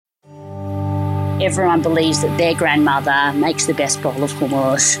everyone believes that their grandmother makes the best bowl of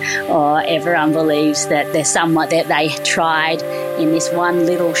hummus, or everyone believes that there's someone that they tried in this one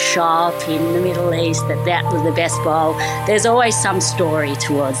little shop in the Middle East that was the best bowl. There's always some story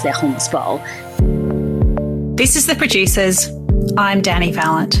towards their hummus bowl. This is The Producers. I'm Danny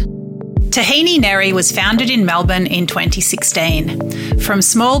Vallant. Tahini Neri was founded in Melbourne in 2016. From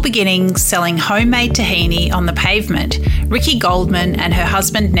small beginnings selling homemade tahini on the pavement, Ricky Goldman and her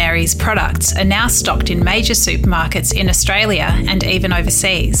husband Neri's products are now stocked in major supermarkets in Australia and even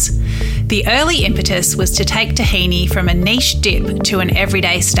overseas. The early impetus was to take tahini from a niche dip to an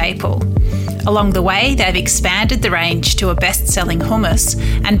everyday staple. Along the way, they've expanded the range to a best-selling hummus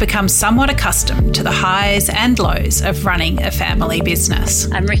and become somewhat accustomed to the highs and lows of running a family business.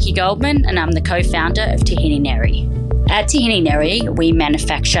 I'm Ricky Goldman and I'm the co-founder of Tahini Neri. At Tahini Neri, we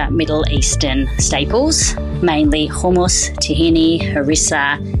manufacture Middle Eastern staples, mainly hummus, tahini,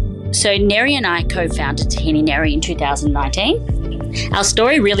 harissa. So Neri and I co-founded Tahini Neri in 2019. Our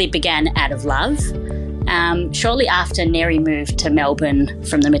story really began out of love. Shortly after Neri moved to Melbourne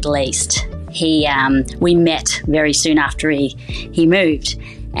from the Middle East, we met very soon after he moved.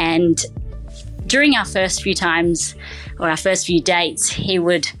 And during our first few times, or our first few dates, he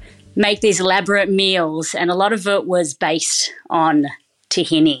would make these elaborate meals, and a lot of it was based on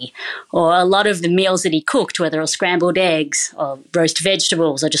tahini, or a lot of the meals that he cooked, whether it was scrambled eggs or roast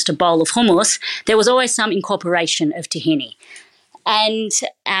vegetables or just a bowl of hummus, there was always some incorporation of tahini. And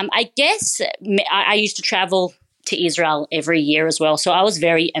I guess I used to travel to Israel every year as well. So I was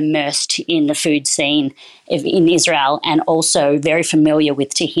very immersed in the food scene in Israel, and also very familiar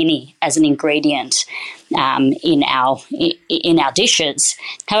with tahini as an ingredient in our dishes.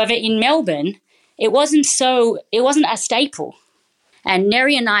 However, in Melbourne, it wasn't a staple. And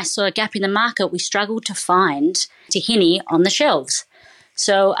Neri and I saw a gap in the market. We struggled to find tahini on the shelves.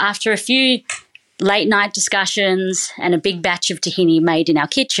 So after a few late night discussions and a big batch of tahini made in our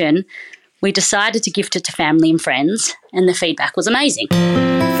kitchen, we decided to gift it to family and friends, and the feedback was amazing.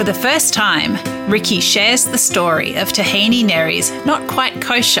 For the first time, Ricky shares the story of Tahini Neri's not quite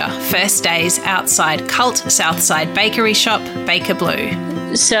kosher first days outside cult Southside bakery shop, Baker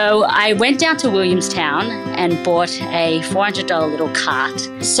Blue. So I went down to Williamstown and bought a $400 little cart.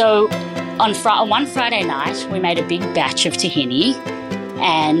 So on one Friday night, we made a big batch of tahini,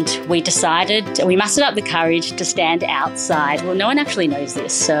 and we mustered up the courage to stand outside. Well, no one actually knows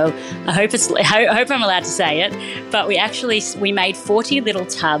this, so I hope I'm allowed to say it. But we made 40 little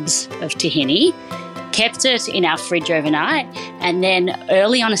tubs of tahini, kept it in our fridge overnight, and then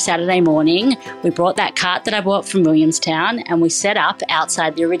early on a Saturday morning, we brought that cart that I bought from Williamstown and we set up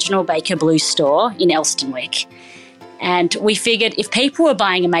outside the original Baker Blue store in Elsternwick. And we figured if people were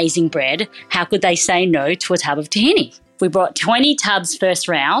buying amazing bread, how could they say no to a tub of tahini? We brought 20 tubs first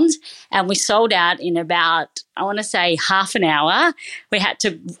round, and we sold out in about, I want to say, half an hour. We had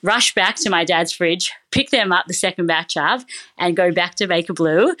to rush back to my dad's fridge, pick them up the second batch of, and go back to Baker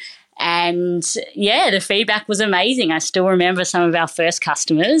Blue. And yeah, the feedback was amazing. I still remember some of our first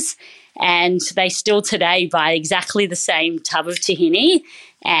customers, and they still today buy exactly the same tub of tahini,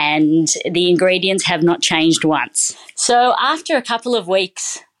 and the ingredients have not changed once. So after a couple of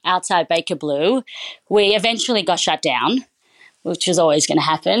weeks outside Baker Blue, we eventually got shut down, which was always going to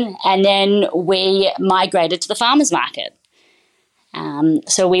happen, and then we migrated to the farmers market.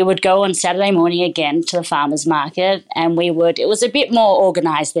 So we would go on Saturday morning again to the farmers market, and it was a bit more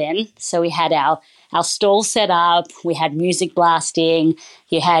organised then. So we had our stall set up, we had music blasting,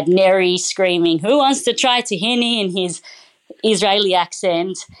 you had Neri screaming, "Who wants to try tahini?" in his Israeli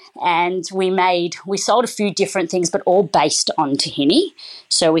accent, and we sold a few different things, but all based on tahini.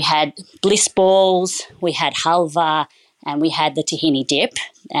 So we had bliss balls, we had halva, and we had the tahini dip.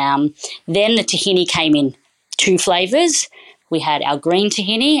 Then the tahini came in two flavours. We had our green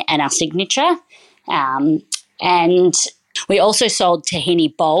tahini and our signature, and we also sold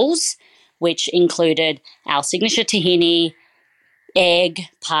tahini bowls, which included our signature tahini, egg,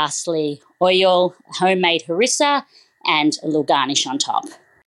 parsley, oil, homemade harissa, and a little garnish on top.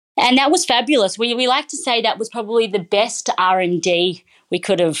 And that was fabulous. We like to say that was probably the best R&D we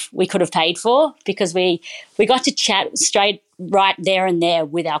could have paid for, because we got to chat straight right there and there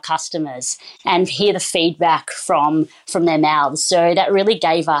with our customers and hear the feedback from their mouths. So that really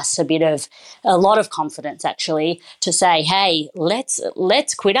gave us a lot of confidence actually to say, hey, let's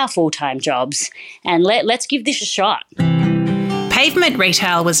quit our full-time jobs and let's give this a shot. Pavement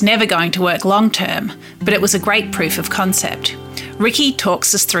retail was never going to work long term, but it was a great proof of concept. Ricky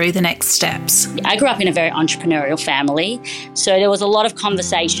talks us through the next steps. I grew up in a very entrepreneurial family, so there was a lot of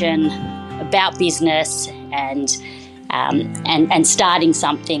conversation about business and and starting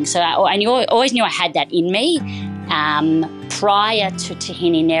something. So I always knew I had that in me. Prior to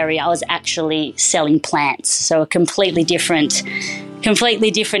Tahini Neri, I was actually selling plants, so a completely different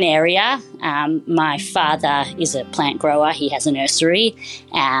area. My father is a plant grower. He has a nursery.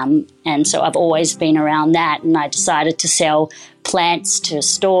 And so I've always been around that. And I decided to sell plants to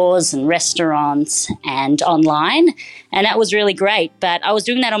stores and restaurants and online. And that was really great. But I was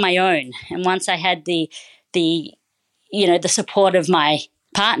doing that on my own. And once I had the support of my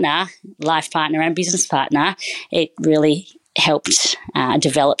partner, life partner and business partner, it really helped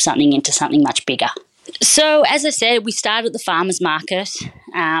develop something into something much bigger. So, as I said, we started at the farmers market,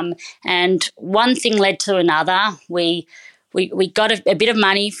 and one thing led to another. We got a bit of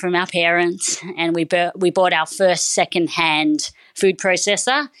money from our parents, and we bought our first second-hand food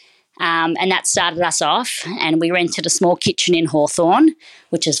processor, and that started us off. And we rented a small kitchen in Hawthorn,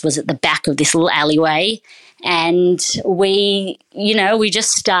 which was at the back of this little alleyway. And we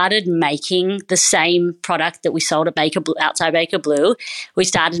just started making the same product that we sold at outside Baker Blue. We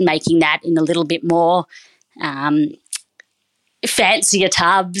started making that in a little bit more fancier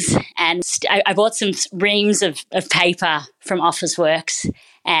tubs. And I bought some reams of paper from Officeworks,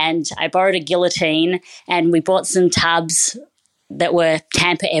 and I borrowed a guillotine, and we bought some tubs that were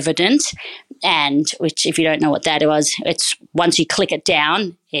tamper evident, and which, if you don't know what that was, it's once you click it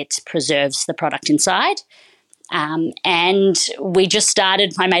down, it preserves the product inside. And we just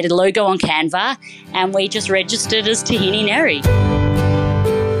started, I made a logo on Canva, and we just registered as Tahini Neri.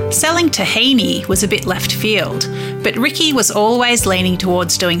 Selling tahini was a bit left field, but Rikki was always leaning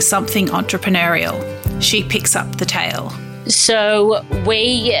towards doing something entrepreneurial. She picks up the tale. So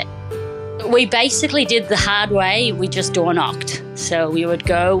we basically did the hard way. We just door knocked. So we would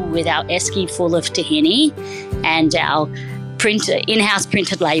go with our esky full of tahini and our in-house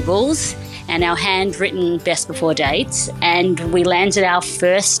printed labels and our handwritten best before dates, and we landed our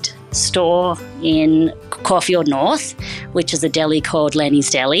first store in Caulfield North, which is a deli called Lenny's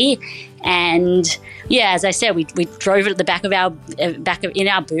Deli. And yeah, as I said, we drove it at the back of in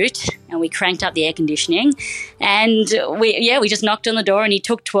our boot, and we cranked up the air conditioning, and we just knocked on the door, and he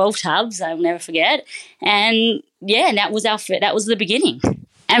took 12 tubs. I'll never forget. And yeah, and that was the beginning.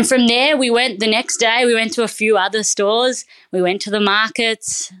 And from there, the next day, we went to a few other stores. We went to the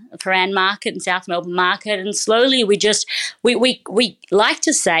markets, Paran Market and South Melbourne Market, and slowly we like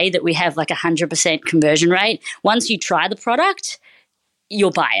to say that we have like 100% conversion rate. Once you try the product,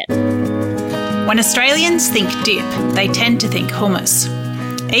 you'll buy it. When Australians think dip, they tend to think hummus.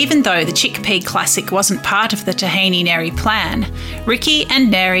 Even though the Chickpea Classic wasn't part of the Tahini Neri plan, Rikki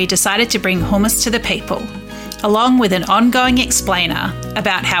and Neri decided to bring hummus to the people, along with an ongoing explainer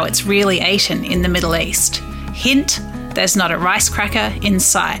about how it's really eaten in the Middle East. Hint, there's not a rice cracker in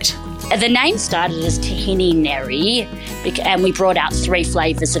sight. The name started as Tahini Neri, and we brought out 3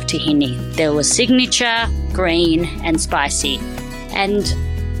 flavours of tahini. There was signature, green and spicy. And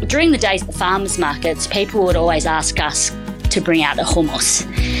during the days at the farmers markets, people would always ask us to bring out a hummus.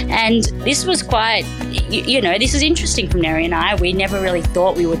 And this was quite, this is interesting from Neri and I. We never really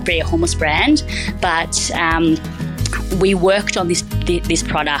thought we would be a hummus brand, but we worked on this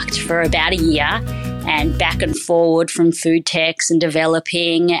product for about a year, and back and forward from food techs and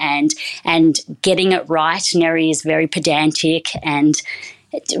developing and getting it right. Neri is very pedantic, and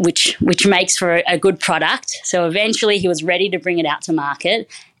which makes for a good product. So eventually he was ready to bring it out to market,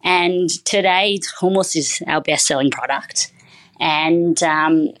 and today hummus is our best-selling product. And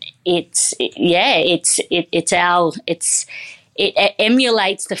it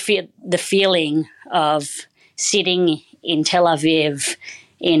emulates the feeling of sitting in Tel Aviv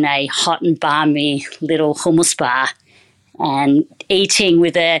in a hot and balmy little hummus bar and eating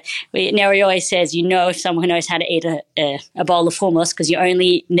with Neri always says, if someone knows how to eat a bowl of hummus, because you're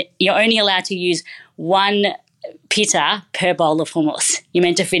only allowed to use 1 pita per bowl of hummus. You're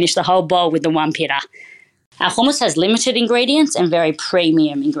meant to finish the whole bowl with the 1 pita. Our hummus has limited ingredients and very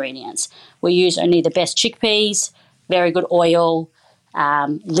premium ingredients. We use only the best chickpeas, very good oil,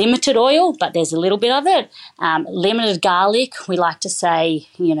 limited oil, but there's a little bit of it. Limited garlic. We like to say,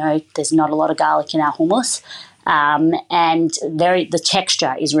 there's not a lot of garlic in our hummus. And the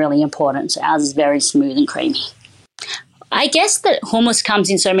texture is really important. So ours is very smooth and creamy. I guess that hummus comes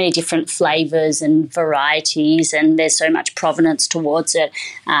in so many different flavours and varieties, and there's so much provenance towards it.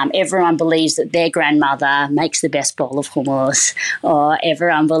 Everyone believes that their grandmother makes the best bowl of hummus, or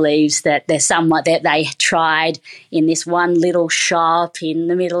everyone believes that there's someone that they tried in this one little shop in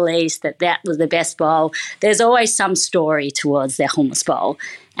the Middle East that was the best bowl. There's always some story towards their hummus bowl.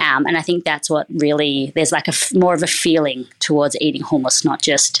 And I think that's what really, there's like more of a feeling towards eating hummus, not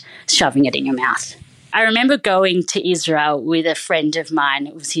just shoving it in your mouth. I remember going to Israel with a friend of mine.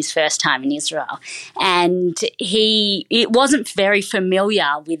 It was his first time in Israel. And it wasn't very familiar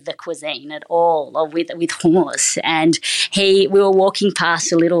with the cuisine at all, or with hummus. And we were walking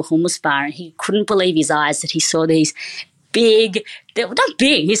past a little hummus bar, and he couldn't believe his eyes that he saw these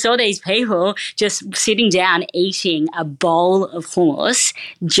he saw these people just sitting down eating a bowl of hummus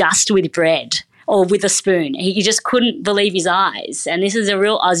just with bread or with a spoon. He just couldn't believe his eyes. And this is a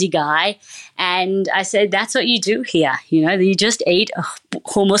real Aussie guy. And I said, that's what you do here. You just eat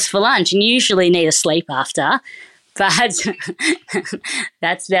hummus for lunch, and you usually need a sleep after. But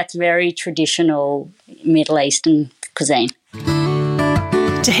that's very traditional Middle Eastern cuisine.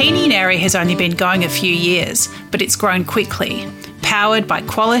 Tahini Neri has only been going a few years, but it's grown quickly, powered by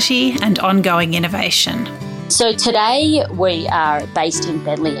quality and ongoing innovation. So today we are based in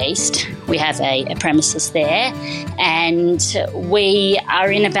Beenleigh East. We have a premises there, and we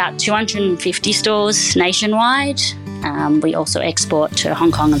are in about 250 stores nationwide. We also export to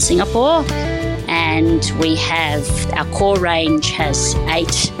Hong Kong and Singapore, and we have our core range has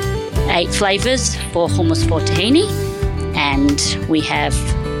eight flavours for hummus for tahini. And we have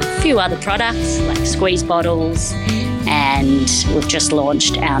a few other products like squeeze bottles, and we've just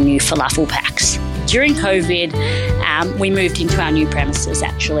launched our new falafel packs. During COVID, we moved into our new premises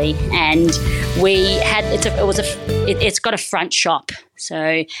actually, and it's got a front shop.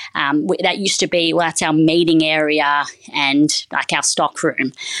 So that used to be, that's our meeting area and like our stock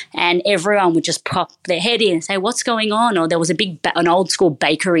room. And everyone would just pop their head in and say, what's going on? Or there was an old school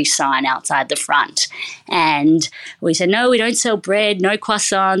bakery sign outside the front. And we said, no, we don't sell bread, no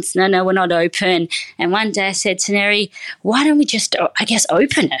croissants, no, we're not open. And one day I said to Neri, why don't we just,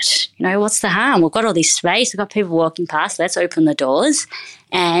 open it? What's the harm? We've got all this space, we've got people walking past, let's open the doors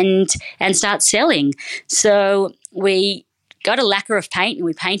and start selling. So we got a lacquer of paint and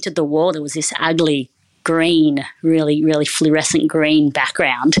we painted the wall. There was this ugly green, really, really fluorescent green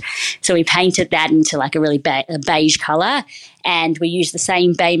background. So we painted that into like a really beige colour, and we used the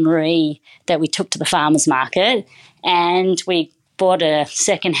same bain marie that we took to the farmer's market, and we bought a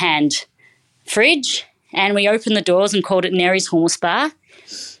second-hand fridge and we opened the doors and called it Neri's Hummus Bar.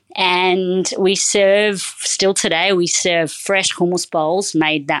 And still today, we serve fresh hummus bowls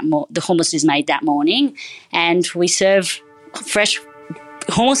made the hummus is made that morning, and we serve fresh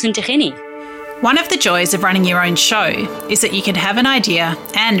hummus and tahini. One of the joys of running your own show is that you can have an idea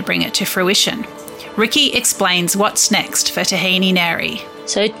and bring it to fruition. Ricky explains what's next for Tahini Neri.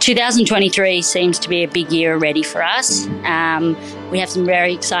 So 2023 seems to be a big year already for us. We have some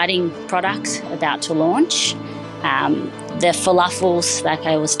very exciting products about to launch. The falafels, like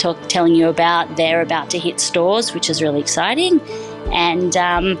I was telling you about, they're about to hit stores, which is really exciting. And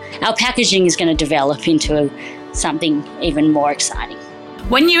our packaging is going to develop into something even more exciting.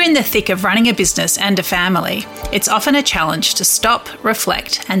 When you're in the thick of running a business and a family, it's often a challenge to stop,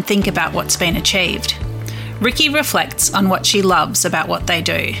 reflect, and think about what's been achieved. Ricky reflects on what she loves about what they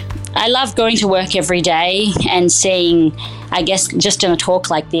do. I love going to work every day and seeing, I guess, just in a talk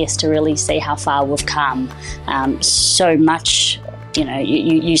like this, to really see how far we've come. So much,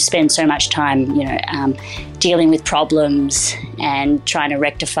 you spend so much time, dealing with problems and trying to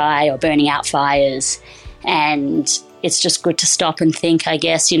rectify or burning out fires. And it's just good to stop and think, I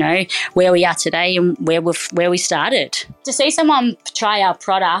guess, where we are today and where we started. To see someone try our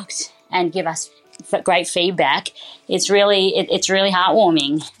product and give us great feedback, it's really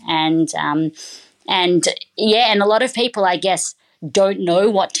heartwarming. And a lot of people, I guess, don't know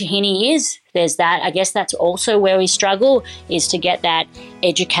what tahini is. There's that. I guess that's also where we struggle, is to get that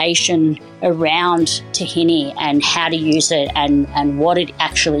education around tahini and how to use it and what it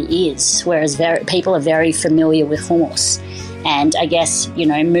actually is, whereas people are very familiar with hummus. And I guess,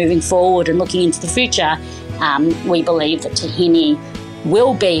 moving forward and looking into the future, we believe that tahini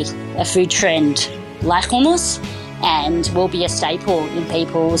will be a food trend like hummus and will be a staple in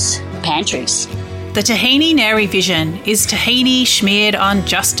people's pantries. The Tahini Neri vision is tahini smeared on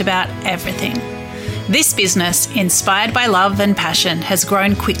just about everything. This business, inspired by love and passion, has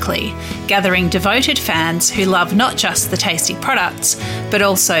grown quickly, gathering devoted fans who love not just the tasty products, but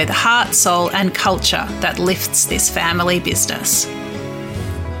also the heart, soul, and culture that lifts this family business.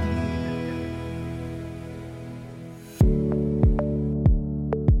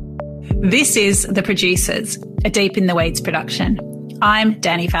 This is The Producers, a Deep in the Weeds production. I'm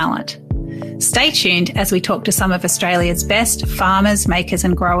Danny Valent. Stay tuned as we talk to some of Australia's best farmers, makers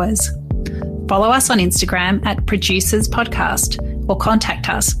and growers. Follow us on Instagram at Producers Podcast or contact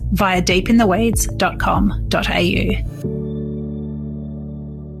us via deepintheweeds.com.au.